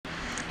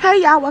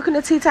Hey y'all, welcome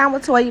to Tea Time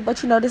with Toya,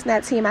 but you know this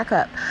not tea in my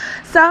cup.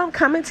 So I'm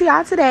coming to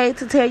y'all today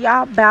to tell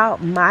y'all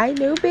about my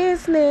new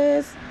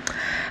business.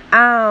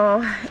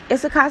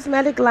 It's a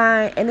cosmetic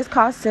line and it's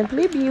called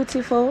Simply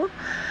Beautiful.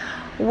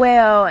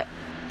 Well,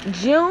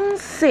 June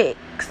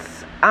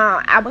 6th,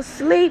 I was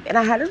asleep and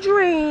I had a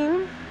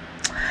dream.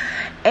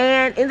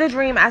 And in the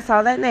dream, I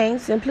saw that name,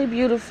 Simply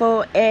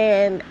Beautiful,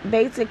 and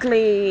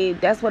basically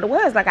that's what it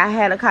was. Like, I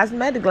had a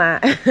cosmetic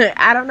line.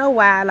 I don't know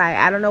why.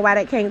 I don't know why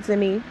that came to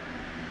me.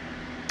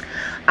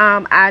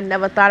 I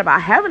never thought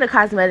about having a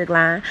cosmetic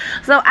line.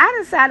 So I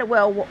decided,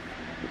 well,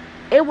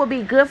 it would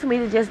be good for me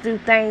to just do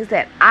things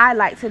that I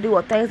like to do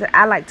or things that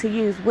I like to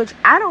use, which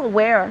I don't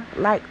wear,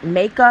 like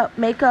makeup.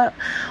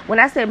 When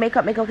I say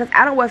makeup, because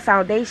I don't wear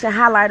foundation,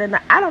 highlighter.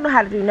 I don't know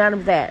how to do none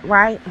of that,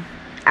 right?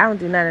 I don't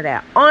do none of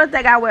that. Only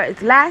thing I wear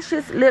is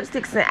lashes,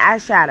 lipsticks, and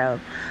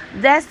eyeshadow.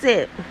 That's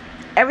it.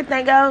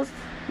 Everything else,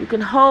 you can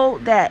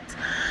hold that.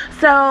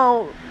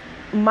 So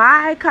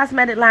my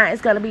cosmetic line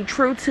is going to be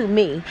true to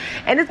me.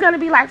 And it's going to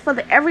be like for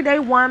the everyday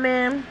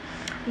woman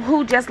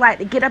who just like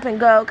to get up and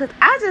go. Because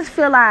I just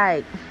feel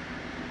like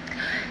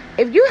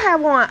if you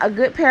have on a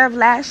good pair of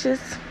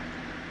lashes,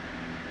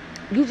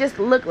 you just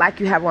look like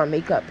you have on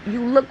makeup.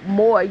 You look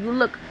more. You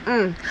look,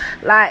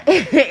 like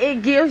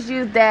it gives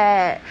you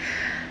that,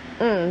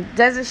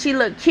 doesn't she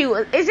look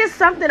cute? It's just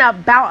something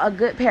about a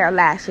good pair of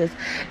lashes.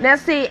 Now,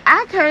 see,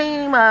 I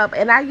came up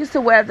and I used to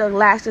wear the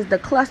lashes, the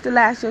cluster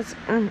lashes,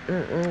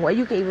 where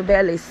you can even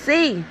barely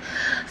see.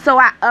 So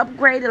I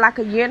upgraded like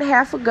a year and a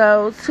half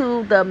ago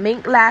to the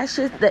mink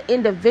lashes, the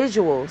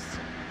individuals.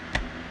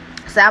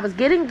 So I was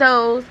getting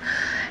those.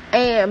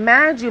 And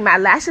mind you, my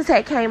lashes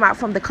had came out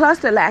from the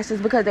cluster lashes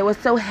because they were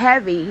so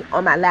heavy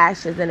on my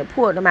lashes, and it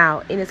pulled them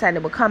out. Anytime they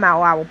would come out,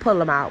 or I would pull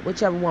them out,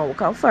 whichever one would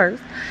come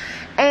first.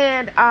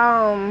 And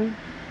I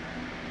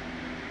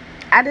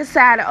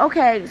decided,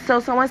 okay, so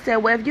someone said,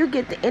 well, if you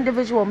get the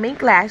individual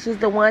mink lashes,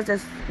 the ones that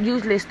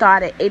usually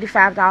start at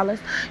 $85,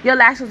 your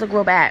lashes will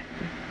grow back.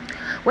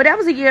 Well, that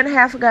was a year and a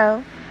half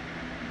ago,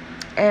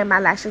 and my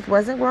lashes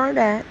wasn't growing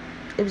back.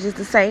 It was just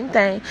the same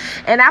thing.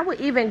 And I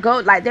would even go,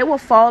 like, they would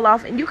fall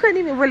off, and you couldn't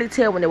even really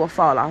tell when they would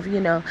fall off,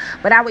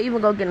 But I would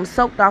even go get them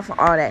soaked off and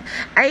all that.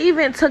 I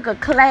even took a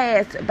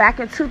class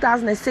back in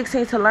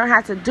 2016 to learn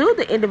how to do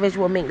the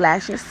individual mink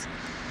lashes.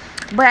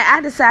 But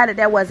I decided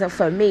that wasn't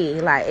for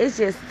me. Like, it's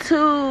just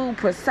too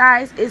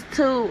precise. It's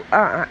too,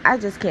 I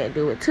just can't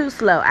do it. Too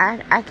slow.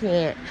 I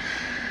can't.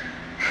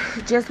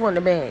 Just wouldn't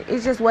have been.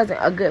 It just wasn't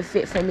a good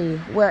fit for me.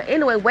 Well,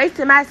 anyway,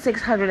 wasted my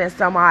 $600 and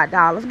some odd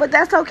dollars. But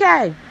that's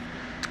okay.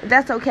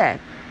 That's okay.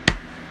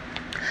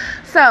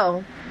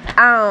 So,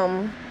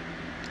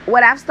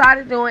 what I've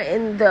started doing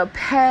in the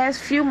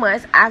past few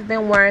months, I've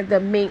been wearing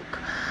the mink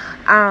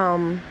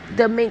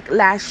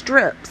lash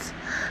strips.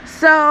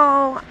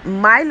 So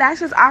my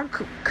lashes are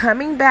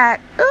coming back.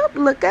 Oop,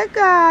 look at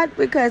God.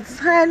 Because,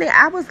 honey,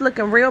 I was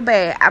looking real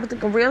bad. I was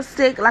looking real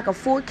sick, like a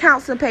full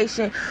cancer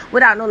patient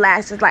without no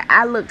lashes. Like,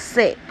 I looked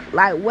sick.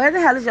 Like, where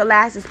the hell is your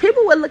lashes?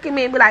 People would look at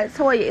me and be like,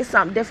 Toya, it's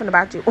something different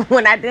about you.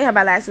 When I didn't have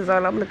my lashes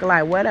on, I'm looking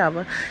like,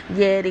 whatever.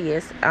 Yeah, it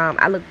is.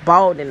 I look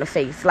bald in the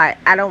face. Like,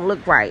 I don't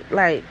look right.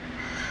 Like,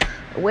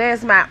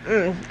 where's my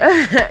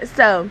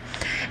So,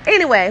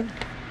 anyway.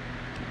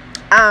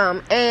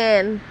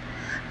 And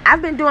I've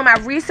been doing my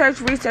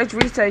research.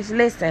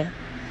 Listen,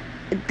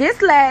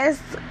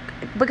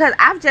 because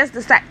I've just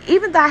decided,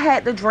 even though I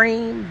had the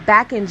dream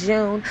back in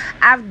June,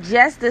 I've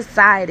just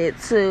decided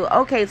to,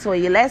 okay,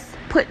 Toya, let's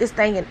put this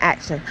thing in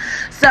action.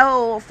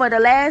 So for the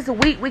last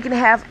week and a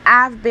half,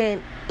 I've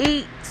been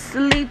eating,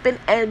 sleeping,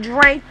 and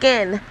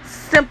drinking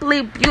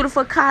Simply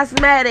Beautiful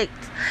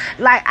Cosmetics.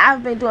 Like,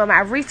 I've been doing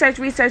my research.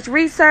 So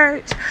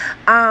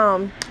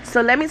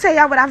let me tell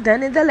y'all what I've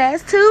done in the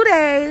last 2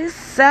 days.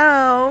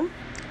 So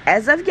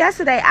as of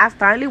yesterday, I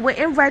finally went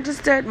and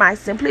registered my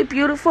Simply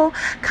Beautiful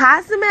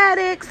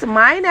Cosmetics,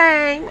 my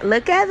name.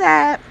 Look at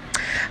that.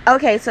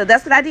 Okay, so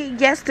that's what I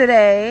did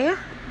yesterday.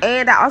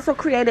 And I also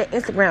created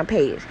an Instagram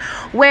page.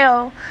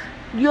 Well,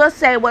 you'll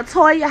say, well,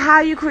 Toya, how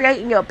are you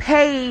creating your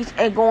page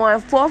and going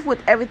forth with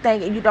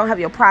everything and you don't have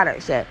your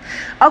products yet?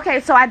 Okay,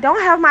 so I don't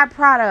have my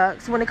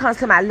products when it comes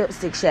to my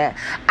lipsticks yet.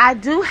 I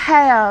do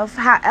have,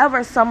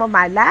 however, some of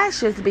my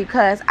lashes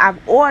because I've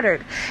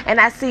ordered and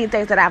I've seen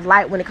things that I've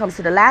liked when it comes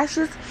to the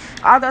lashes.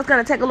 Although it's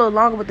going to take a little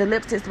longer with the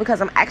lipsticks because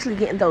I'm actually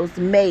getting those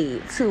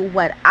made to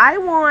what I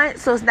want.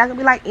 So it's not going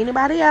to be like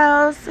anybody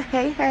else.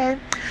 Hey.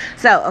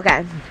 So,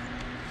 okay.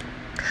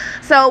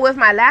 So with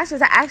my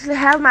lashes, I actually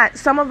have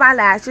some of my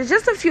lashes,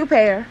 just a few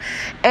pair,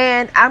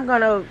 and I'm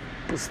gonna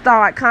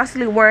start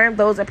constantly wearing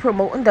those and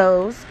promoting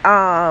those.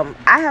 I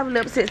have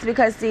lipsticks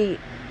because, see,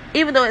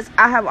 even though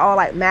I have all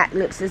like matte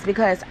lipsticks,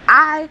 because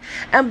I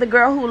am the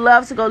girl who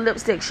loves to go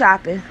lipstick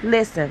shopping.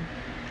 Listen,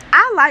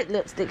 I like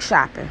lipstick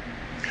shopping.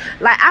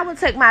 Like, I would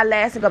take my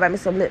last and go buy me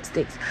some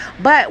lipsticks.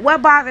 But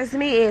what bothers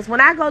me is when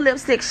I go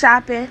lipstick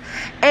shopping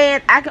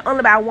and I can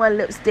only buy one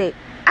lipstick.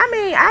 I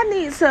mean, I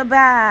need to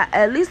buy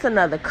at least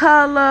another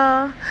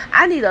color.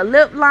 I need a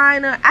lip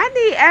liner. I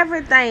need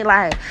everything.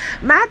 Like,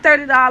 my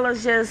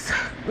 $30 just,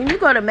 when you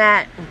go to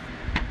MAC,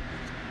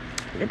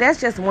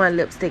 That's just one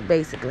lipstick,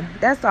 basically.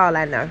 That's all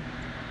I know.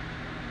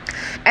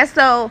 And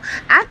so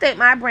I think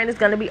my brand is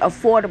going to be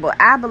affordable.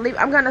 I believe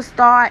I'm going to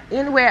start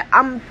anywhere.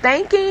 I'm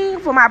thinking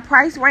for my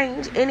price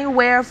range,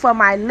 anywhere for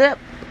my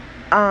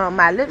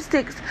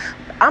lipsticks.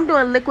 I'm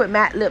doing liquid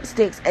matte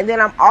lipsticks. And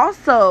then I'm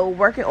also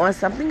working on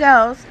something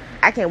else.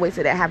 I can't wait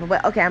till that happens.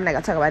 But okay, I'm not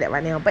going to talk about that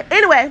right now. But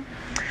anyway,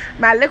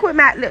 my liquid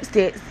matte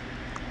lipsticks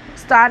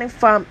starting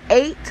from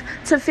 $8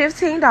 to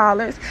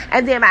 $15.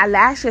 And then my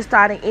lashes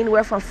starting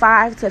anywhere from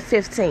 $5 to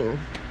 $15.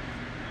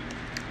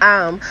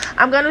 I'm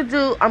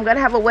gonna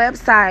have a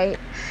website,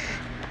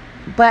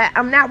 but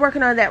I'm not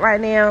working on that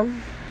right now.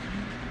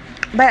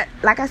 But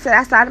like I said,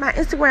 I started my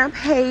Instagram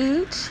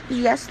page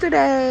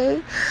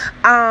yesterday.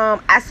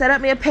 I set up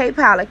me a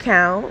PayPal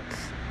account,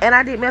 and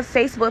I did me a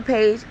Facebook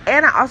page,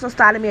 and I also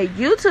started me a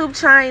YouTube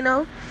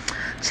channel.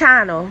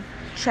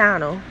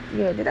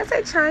 Yeah, did I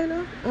say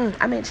China?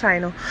 I meant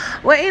China.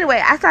 Well,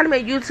 anyway, I started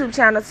my YouTube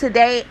channel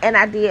today, and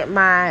I did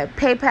my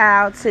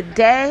PayPal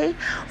today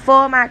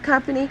for my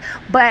company.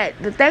 But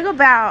the thing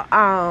about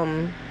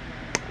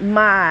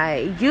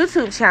my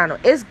YouTube channel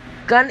is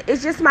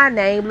it's just my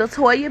name,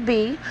 Latoya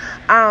B.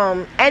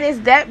 And it's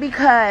that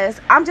because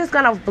I'm just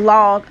gonna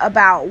vlog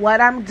about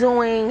what I'm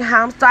doing,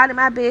 how I'm starting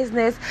my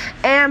business,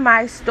 and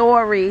my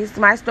stories,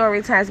 my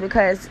story times,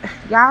 because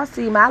y'all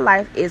see my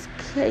life is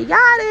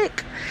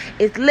chaotic,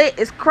 it's lit,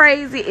 it's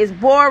crazy, it's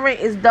boring,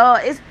 it's dull,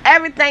 it's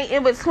everything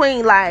in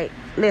between. Like,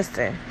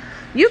 listen,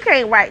 you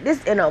can't write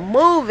this in a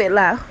movie.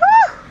 Like,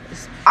 whew,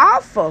 it's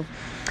awful.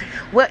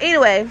 Well,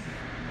 anyway,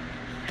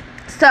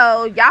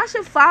 so y'all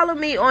should follow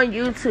me on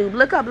YouTube.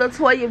 Look up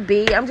Latoya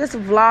B. I'm just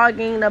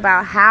vlogging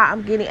about how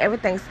I'm getting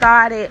everything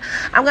started.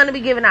 I'm going to be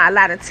giving out a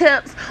lot of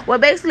tips. Well,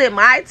 basically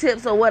my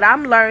tips are what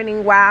I'm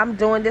learning while I'm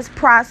doing this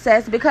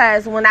process.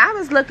 Because when I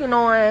was looking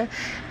on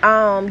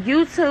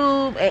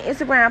YouTube and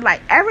Instagram,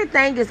 like,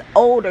 everything is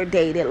older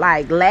dated,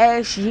 like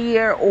last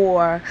year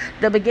or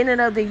the beginning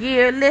of the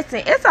year.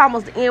 Listen, it's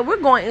almost the end. We're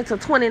going into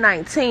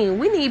 2019.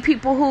 We need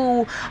people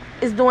who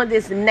is doing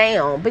this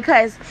now,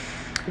 because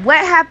what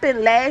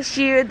happened last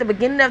year, the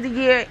beginning of the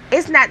year,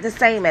 it's not the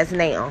same as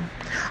now.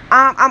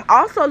 I'm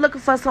also looking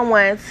for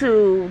someone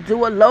to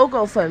do a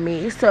logo for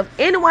me. So if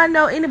anyone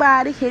know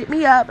anybody, hit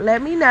me up,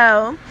 let me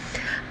know.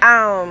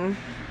 I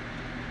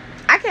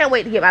can't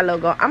wait to get my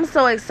logo. I'm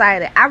so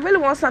excited. I really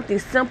want something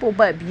simple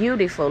but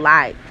beautiful.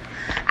 Like,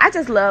 I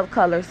just love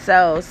color.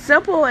 So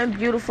simple and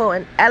beautiful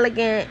and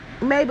elegant,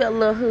 maybe a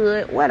little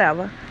hood,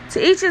 whatever.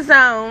 To each his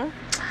own.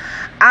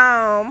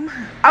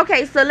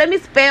 Okay, so let me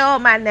spell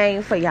my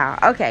name for y'all.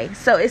 Okay,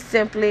 so it's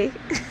simply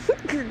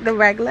the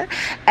regular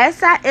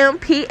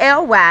Simply,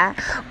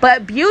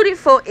 but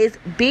beautiful is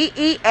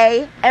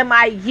BEA, and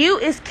my U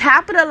is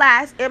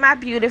capitalized in my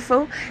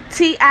beautiful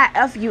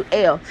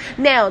TIFUL.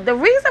 Now, the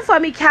reason for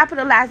me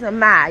capitalizing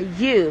my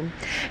U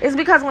is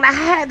because when I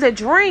had the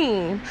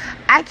dream,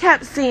 I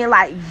kept seeing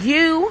like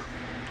YOU,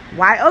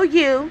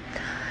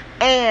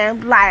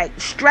 and like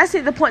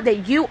stressing the point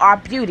that you are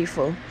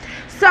beautiful.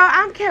 So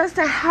I'm curious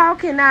to how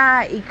can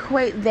I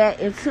equate that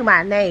into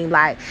my name?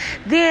 Like,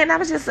 then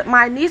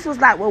my niece was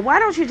like, well, why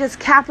don't you just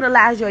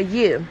capitalize your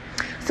U?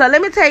 So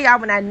let me tell y'all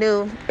when I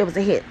knew it was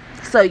a hit.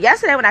 So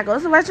yesterday when I go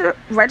to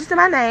register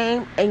my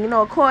name, and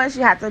of course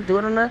you have to do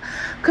it on the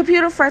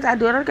computer first. I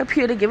do it on the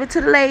computer, give it to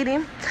the lady.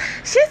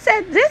 She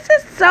said, this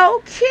is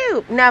so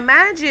cute. Now,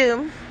 mind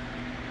you,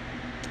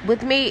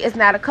 with me, it's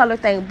not a color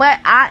thing, but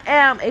I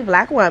am a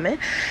black woman.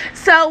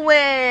 So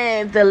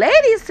when the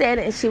lady said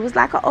it, and she was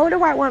like an older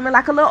white woman,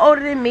 like a little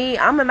older than me.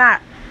 I'm in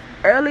my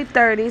early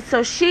 30s,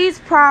 so she's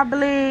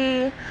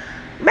probably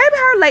maybe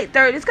her late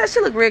 30s, because she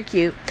looked real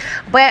cute.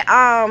 But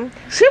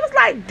she was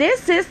like,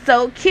 this is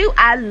so cute.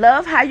 I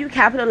love how you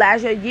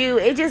capitalize your U.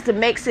 It just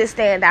makes it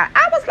stand out.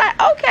 I was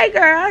like, okay,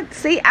 girl.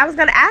 See, I was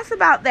going to ask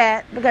about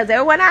that, because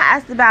everyone I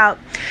asked about,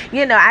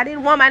 I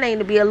didn't want my name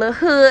to be a little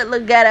hood,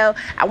 little ghetto.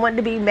 I wanted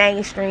to be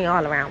mainstream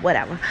all around,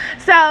 whatever.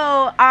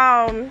 So,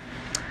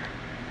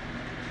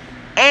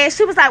 and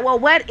she was like, well,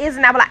 what is it?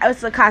 And I was like, oh,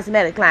 it's a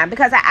cosmetic line,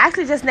 because I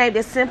actually just named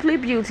it Simply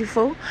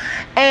Beautiful.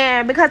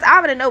 And because I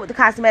already know what the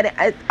cosmetic,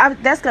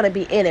 that's going to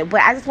be in it.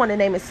 But I just want to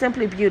name it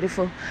Simply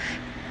Beautiful.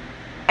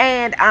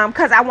 And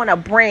because I want to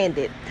brand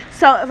it.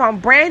 So if I'm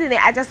branding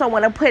it, I just don't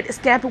want to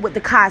stamp it with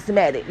the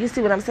cosmetic. You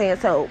see what I'm saying?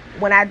 So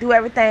when I do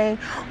everything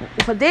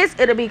for this,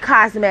 it'll be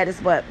cosmetics,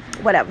 but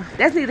whatever.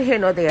 That's neither here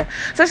nor there.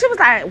 So she was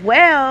like,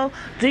 well,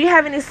 do you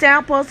have any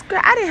samples?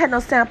 Girl, I didn't have no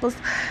samples.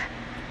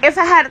 If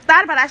I had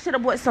thought about it, I should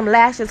have bought some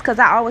lashes, because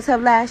I always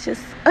have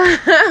lashes.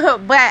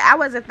 But I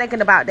wasn't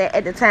thinking about that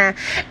at the time.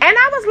 And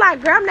I was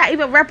like, girl, I'm not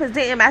even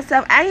representing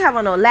myself. I ain't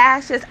having no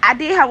lashes. I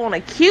did have on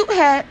a cute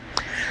hat,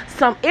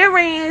 some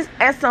earrings,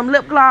 and some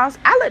lip gloss.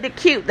 I looked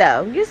cute,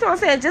 though. You see what I'm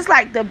saying? Just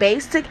like the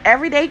basic,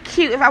 everyday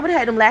cute. If I would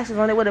have had them lashes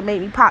on, it would have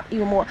made me pop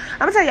even more. I'm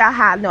going to tell y'all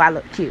how I know I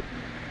look cute.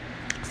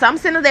 So I'm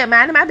sitting there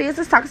minding my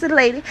business, talking to the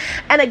lady,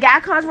 and a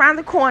guy comes around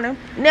the corner.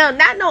 Now,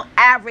 not no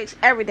average,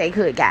 everyday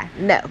hood guy.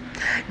 No.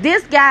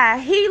 This guy,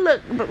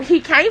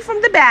 he came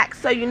from the back,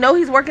 so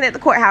he's working at the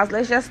courthouse.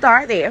 Let's just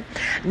start there.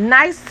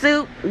 Nice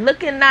suit,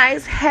 looking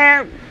nice,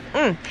 hair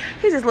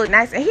He just looked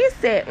nice. And he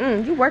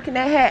said, you working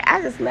that hat.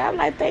 I just laughed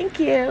like, thank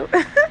you.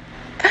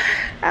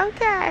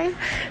 Okay.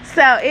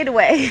 So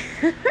anyway,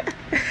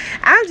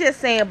 I'm just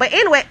saying. But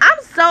anyway, I'm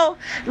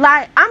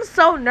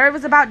so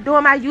nervous about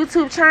doing my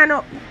YouTube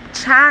channel.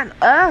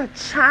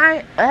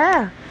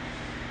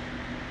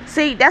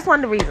 See, that's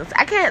one of the reasons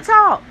I can't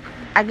talk.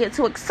 I get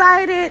too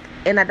excited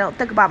and I don't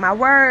think about my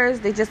words.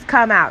 They just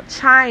come out.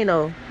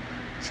 China.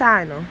 Is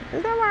that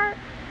right?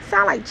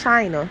 Sound like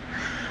China.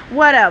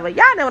 Whatever.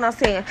 Y'all know what I'm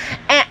saying.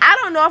 And I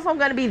don't know if I'm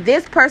going to be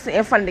this person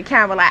in front of the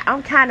camera. Like,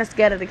 I'm kind of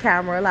scared of the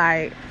camera.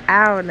 Like,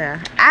 I don't know.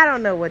 I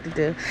don't know what to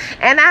do.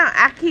 And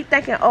I keep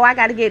thinking, I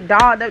got to get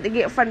dolled up to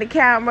get in front of the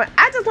camera.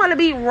 I just want to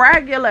be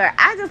regular.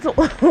 I just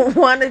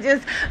want to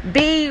just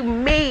be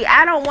me.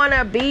 I don't want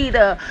to be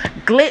the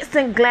glitz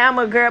and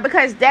glamour girl,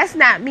 because that's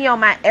not me on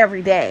my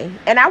everyday.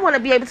 And I want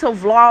to be able to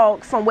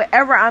vlog from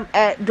wherever I'm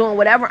at, doing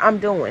whatever I'm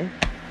doing.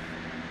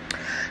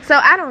 So,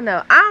 I don't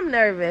know. I'm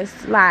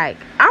nervous. Like,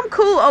 I'm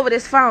cool over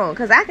this phone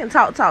because I can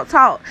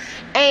talk.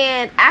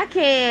 And I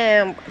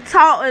can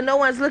talk and no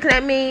one's looking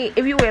at me.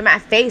 If you were in my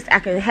face, I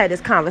can have this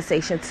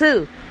conversation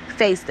too.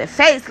 Face to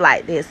face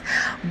like this.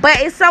 But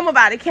it's something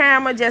about the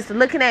camera just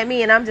looking at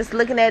me and I'm just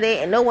looking at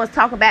it and no one's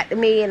talking back to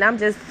me. And I'm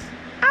just,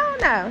 I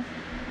don't know.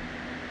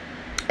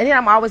 And then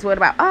I'm always worried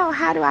about,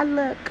 how do I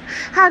look?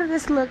 How does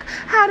this look?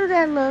 How do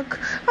that look?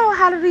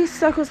 How do these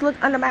circles look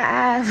under my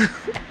eyes?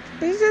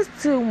 It's just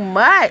too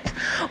much.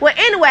 Well,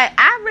 anyway,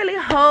 I really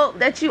hope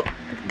that you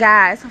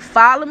guys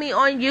follow me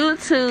on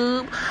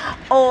YouTube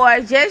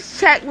or just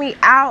check me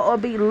out or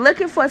be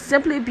looking for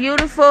Simply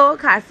Beautiful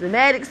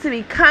Cosmetics to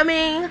be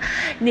coming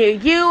near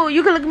you.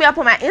 You can look me up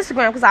on my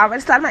Instagram because I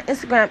already started my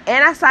Instagram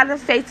and I started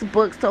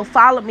Facebook. So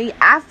follow me.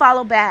 I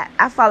follow back.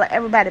 I follow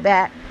everybody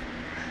back.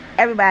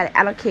 Everybody.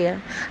 I don't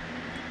care.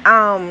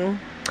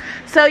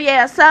 So,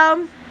 yeah.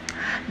 So,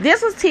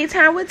 this was Tea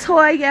Time with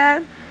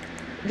Toya.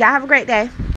 Y'all have a great day.